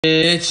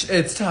Bitch,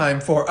 it's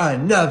time for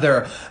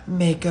another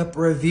makeup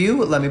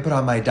review. Let me put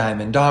on my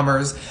Diamond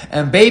Dahmers.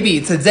 And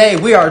baby, today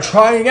we are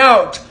trying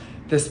out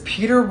this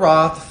Peter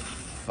Roth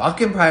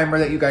fucking primer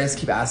that you guys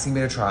keep asking me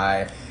to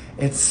try.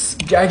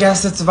 I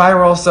guess it's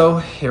viral, so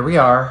here we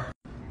are.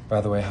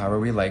 By the way, how are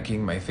we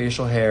liking my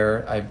facial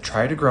hair? I've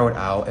tried to grow it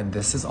out and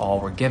this is all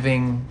we're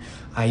giving.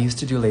 I used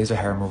to do laser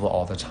hair removal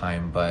all the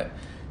time, but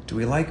do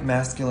we like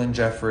masculine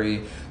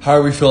Jeffrey? How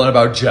are we feeling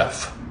about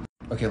Jeff?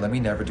 Okay, let me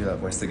never do that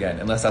voice again,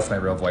 unless that's my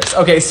real voice.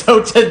 Okay,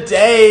 so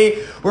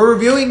today we're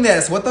reviewing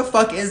this. What the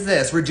fuck is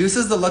this?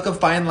 Reduces the look of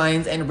fine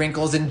lines and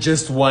wrinkles in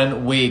just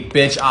 1 week.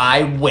 Bitch,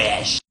 I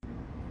wish.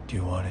 Do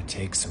you want to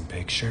take some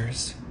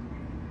pictures?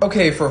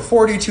 Okay, for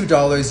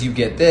 $42, you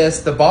get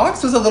this. The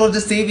box was a little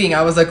deceiving.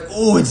 I was like,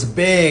 ooh, it's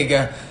big.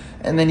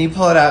 And then you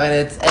pull it out and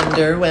it's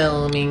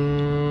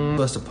underwhelming.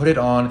 You're supposed to put it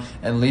on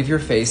and leave your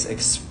face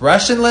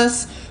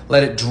expressionless,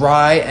 let it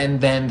dry, and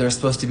then there's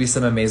supposed to be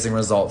some amazing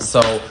results.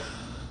 So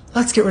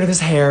let's get rid of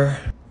his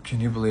hair.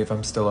 Can you believe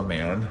I'm still a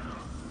man?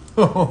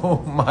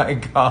 Oh my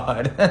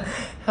God,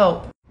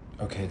 help.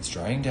 Okay, it's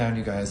drying down,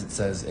 you guys. It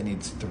says it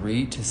needs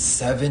 3 to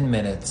 7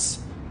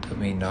 minutes of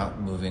me not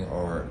moving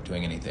or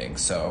doing anything.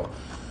 So,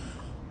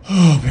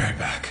 I'll be right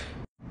back.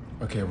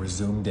 Okay, we're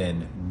zoomed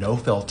in. No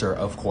filter,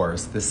 of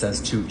course. This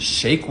says to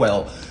shake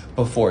well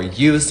before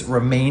use,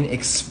 remain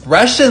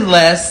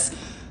expressionless,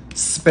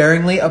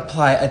 sparingly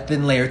apply a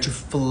thin layer to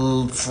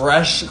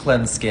fresh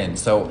cleansed skin.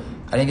 So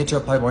I didn't get to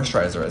apply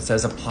moisturizer. It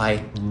says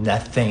apply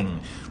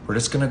nothing. We're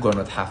just gonna go in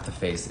with half the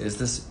face. Is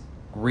this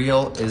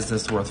real? Is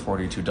this worth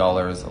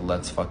 $42?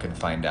 Let's fucking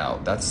find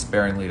out. That's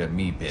sparingly to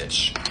me,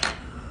 bitch.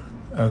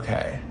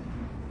 Okay.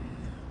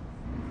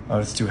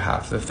 Let's do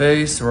half the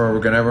face, or we're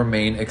gonna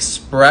remain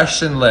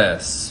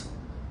expressionless.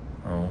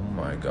 Oh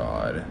my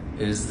God.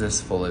 Is this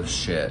full of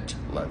shit?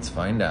 Let's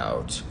find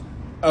out.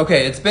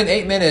 Okay, it's been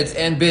 8 minutes,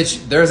 and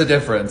bitch, there's a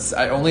difference.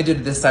 I only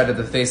did this side of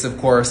the face, of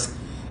course.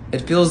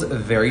 It feels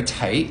very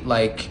tight,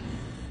 like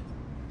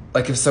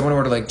if someone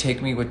were to like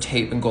take me with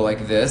tape and go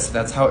like this,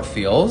 that's how it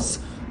feels.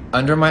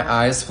 Under my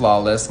eyes,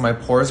 flawless. My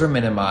pores are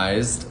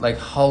minimized. Like,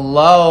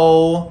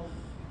 hello.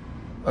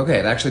 Okay,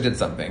 it actually did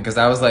something, because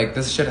I was like,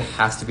 this shit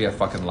has to be a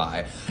fucking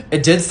lie.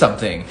 It did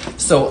something.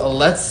 So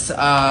let's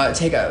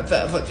take out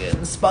that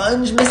fucking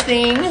sponge, miss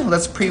thing.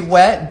 Let's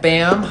pre-wet.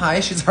 Bam.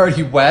 Hi, she's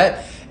already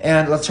wet.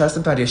 And let's try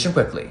some foundation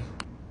quickly.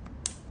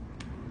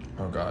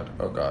 Oh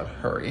God,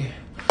 hurry.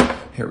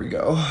 Here we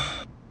go.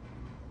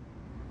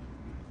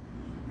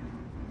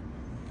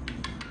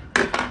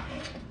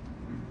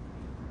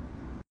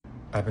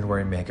 I've been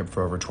wearing makeup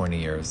for over 20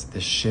 years.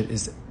 This shit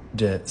is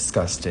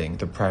disgusting.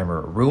 The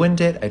primer ruined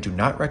it. I do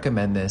not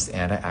recommend this,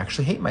 and I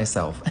actually hate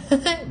myself.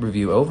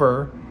 Review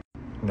over.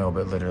 No,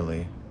 but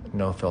literally,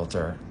 no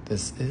filter.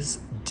 This is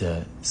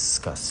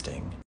disgusting.